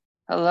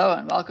Hello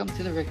and welcome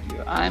to the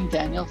RICU. I'm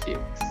Daniel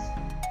Fuchs.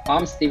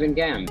 I'm Stephen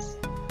Gams.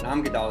 And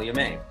I'm Gedalia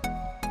May.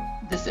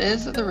 This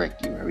is the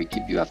RICU, where we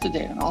keep you up to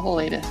date on all the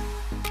latest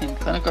in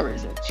clinical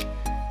research.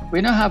 We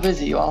know how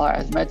busy you all are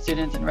as med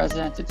students and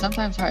residents. It's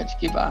sometimes hard to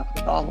keep up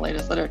with all the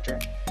latest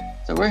literature.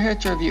 So we're here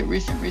to review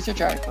recent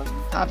research articles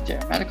in top-tier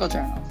medical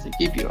journals to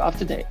keep you up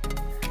to date.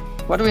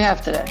 What do we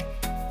have today?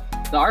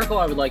 The article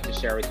I would like to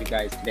share with you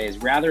guys today is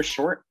rather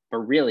short, but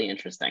really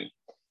interesting.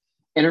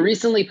 In a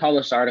recently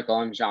published article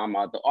in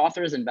JAMA, the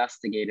authors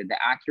investigated the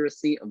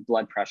accuracy of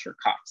blood pressure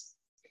cuffs.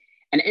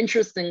 And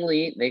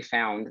interestingly, they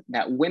found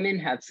that women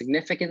had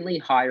significantly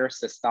higher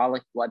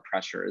systolic blood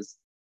pressures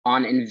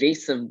on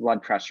invasive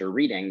blood pressure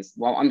readings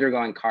while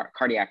undergoing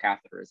cardiac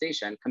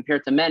catheterization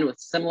compared to men with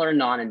similar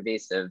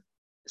non-invasive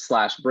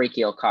 /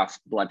 brachial cuff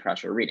blood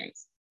pressure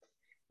readings,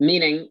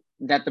 meaning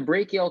that the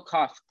brachial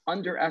cuff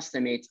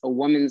underestimates a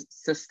woman's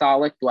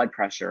systolic blood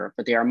pressure,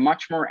 but they are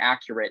much more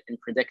accurate in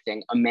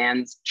predicting a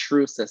man's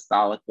true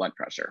systolic blood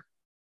pressure.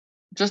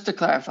 Just to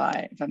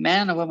clarify, if a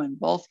man and a woman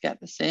both get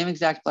the same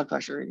exact blood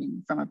pressure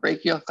reading from a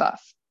brachial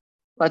cuff,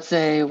 let's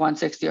say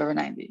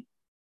 160/90,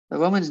 the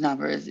woman's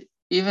number is,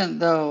 even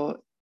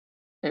though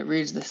it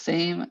reads the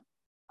same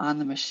on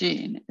the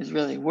machine, is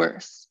really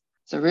worse.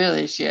 So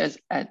really, she has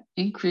an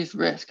increased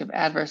risk of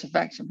adverse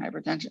effects from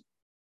hypertension.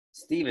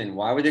 Stephen,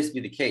 why would this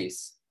be the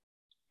case?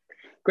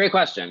 Great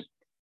question.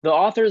 The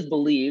authors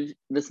believe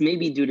this may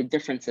be due to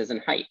differences in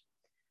height,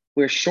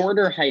 where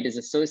shorter height is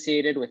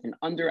associated with an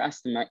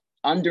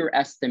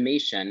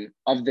underestimation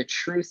of the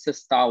true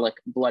systolic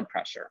blood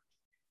pressure.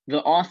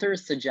 The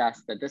authors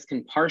suggest that this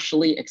can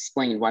partially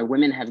explain why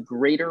women have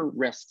greater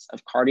risks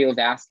of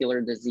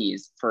cardiovascular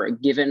disease for a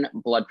given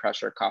blood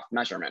pressure cuff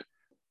measurement.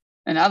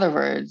 In other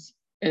words,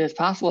 it is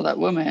possible that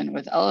women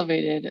with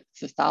elevated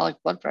systolic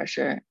blood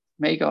pressure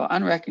may go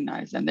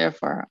unrecognized and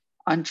therefore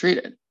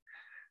untreated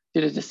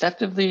due to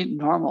deceptively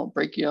normal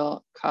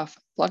brachial cuff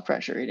blood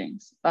pressure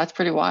readings. That's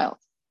pretty wild.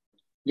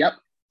 Yep,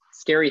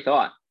 scary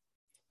thought.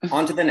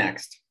 On to the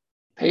next.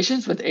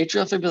 Patients with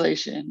atrial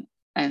fibrillation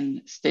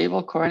and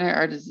stable coronary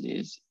artery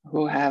disease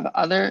who have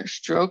other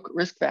stroke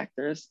risk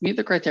factors meet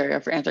the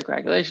criteria for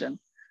anticoagulation.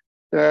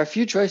 There are a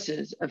few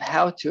choices of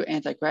how to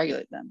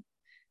anticoagulate them.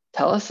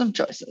 Tell us some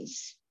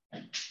choices.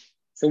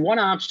 So one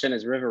option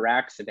is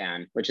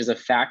rivaroxaban, which is a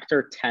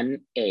factor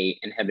Xa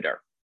inhibitor.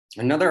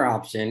 Another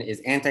option is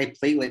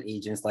antiplatelet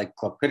agents like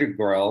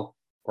clopidogrel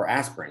or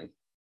aspirin.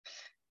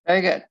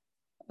 Very good.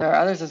 There are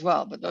others as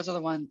well, but those are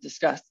the ones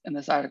discussed in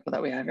this article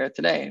that we have here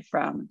today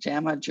from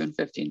JAMA, June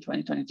 15,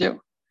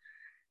 2022.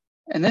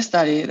 In this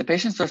study, the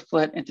patients were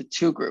split into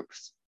two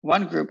groups.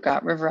 One group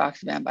got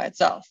rivaroxaban by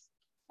itself,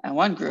 and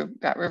one group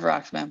got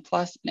rivaroxaban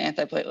plus an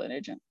antiplatelet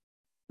agent.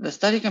 The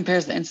study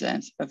compares the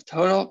incidence of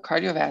total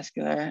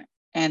cardiovascular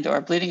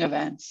and/or bleeding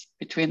events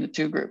between the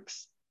two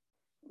groups.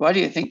 What do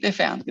you think they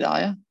found,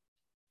 Gedalia?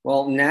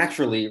 Well,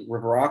 naturally,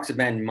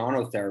 rivaroxaban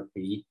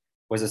monotherapy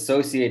was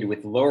associated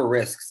with lower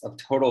risks of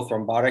total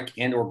thrombotic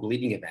and/or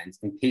bleeding events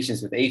in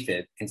patients with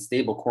AFib and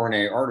stable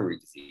coronary artery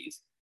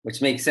disease,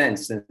 which makes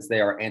sense since they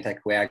are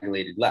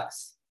anticoagulated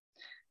less.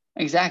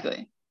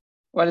 Exactly.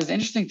 What is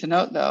interesting to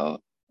note, though,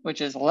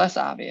 which is less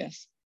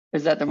obvious,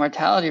 is that the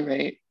mortality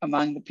rate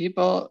among the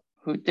people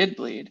who did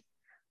bleed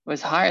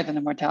was higher than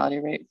the mortality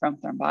rate from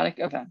thrombotic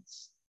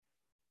events.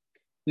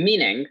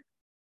 Meaning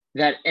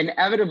that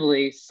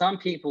inevitably some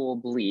people will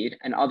bleed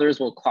and others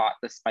will clot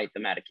despite the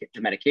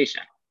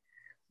medication.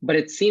 But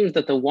it seems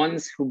that the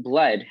ones who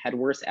bled had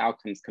worse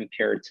outcomes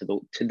compared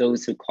to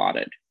those who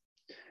clotted.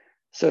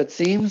 So it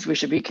seems we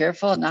should be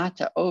careful not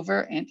to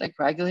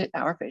over-anticoagulate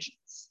our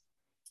patients.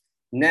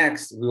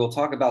 Next, we will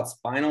talk about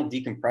spinal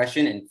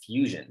decompression and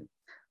fusion.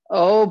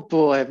 Oh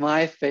boy,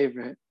 my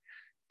favorite.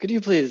 Could you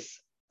please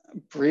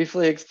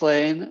briefly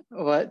explain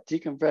what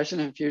decompression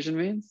and fusion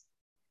means?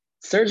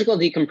 Surgical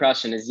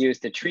decompression is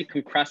used to treat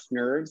compressed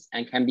nerves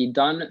and can be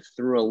done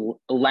through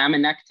a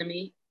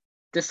laminectomy,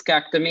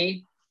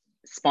 discectomy,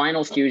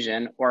 spinal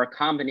fusion, or a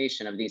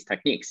combination of these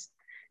techniques.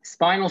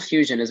 Spinal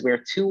fusion is where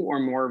two or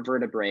more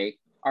vertebrae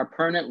are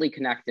permanently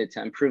connected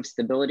to improve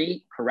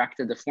stability, correct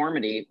a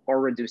deformity,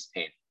 or reduce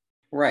pain.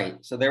 Right.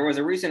 So there was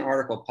a recent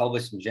article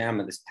published in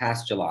JAMA this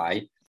past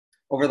July.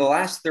 Over the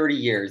last 30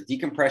 years,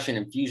 decompression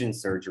and fusion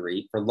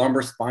surgery for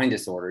lumbar spine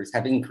disorders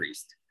have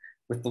increased,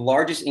 with the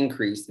largest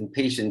increase in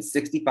patients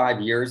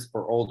 65 years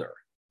or older.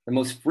 The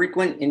most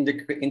frequent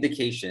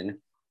indication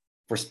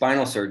for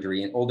spinal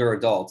surgery in older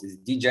adults is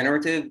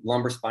degenerative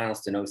lumbar spinal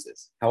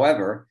stenosis.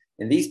 However,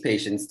 in these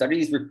patients,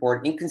 studies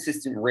report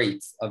inconsistent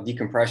rates of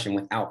decompression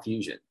without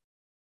fusion.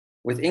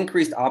 With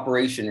increased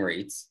operation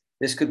rates,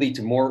 this could lead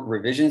to more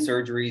revision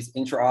surgeries,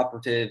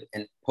 intraoperative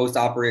and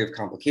postoperative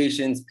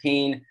complications,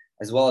 pain,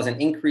 as well as an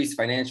increased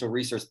financial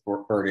resource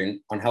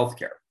burden on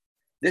healthcare.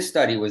 This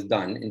study was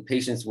done in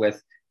patients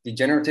with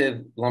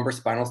degenerative lumbar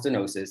spinal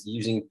stenosis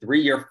using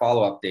 3-year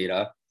follow-up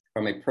data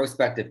from a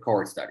prospective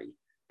cohort study.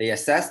 They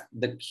assessed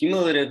the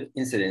cumulative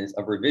incidence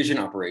of revision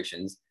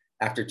operations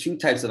after two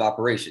types of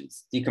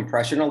operations,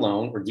 decompression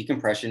alone or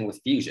decompression with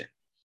fusion.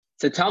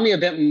 So tell me a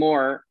bit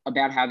more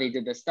about how they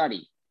did this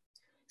study.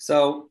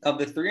 So of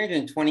the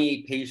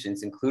 328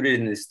 patients included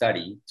in this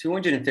study,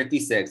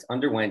 256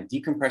 underwent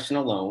decompression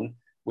alone,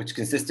 which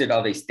consisted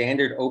of a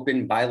standard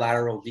open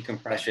bilateral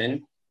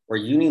decompression or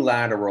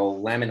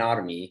unilateral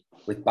laminotomy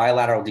with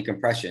bilateral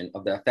decompression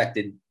of the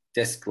affected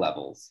disc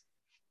levels.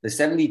 The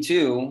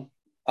 72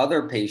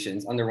 other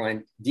patients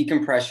underwent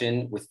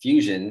decompression with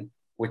fusion,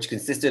 which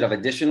consisted of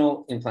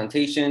additional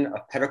implantation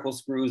of pedicle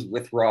screws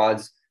with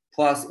rods,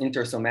 plus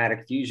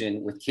intersomatic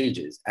fusion with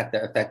cages at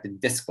the affected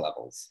disc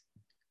levels.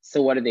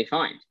 So what did they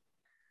find?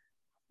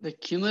 The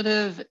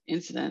cumulative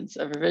incidence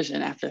of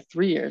revision after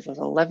 3 years was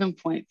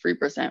 11.3%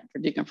 for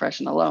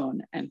decompression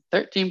alone and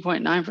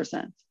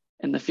 13.9%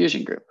 in the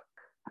fusion group.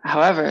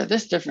 However,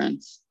 this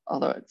difference,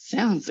 although it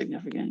sounds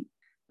significant,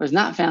 was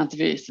not found to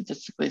be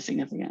statistically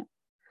significant.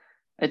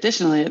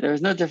 Additionally, there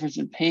was no difference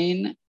in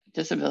pain,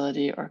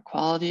 disability, or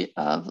quality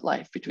of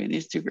life between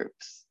these two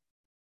groups.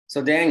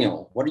 So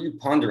Daniel, what are you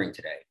pondering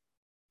today?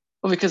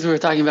 Well, because we were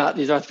talking about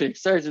these orthopedic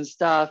surgeon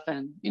stuff,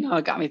 and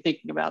it got me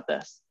thinking about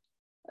this.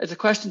 It's a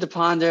question to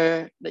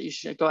ponder that you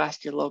should go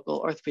ask your local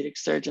orthopedic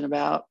surgeon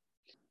about.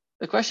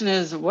 The question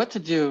is what to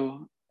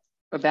do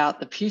about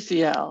the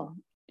PCL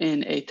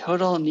in a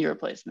total knee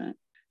replacement.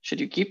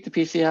 Should you keep the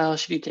PCL?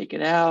 Should you take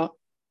it out?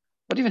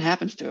 What even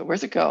happens to it?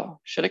 Where's it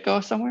go? Should it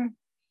go somewhere?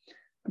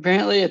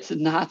 Apparently, it's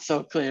not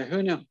so clear.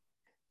 Who knew?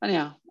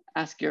 Anyhow,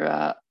 ask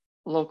your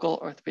local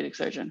orthopedic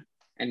surgeon.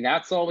 And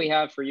that's all we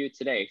have for you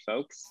today,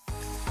 folks.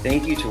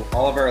 Thank you to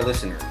all of our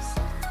listeners.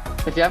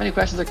 If you have any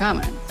questions or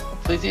comments,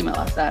 please email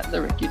us at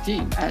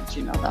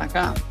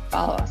thericuteam@gmail.com.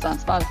 Follow us on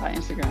Spotify,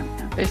 Instagram,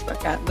 and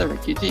Facebook at The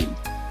RICU Team.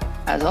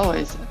 As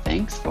always,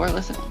 thanks for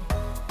listening.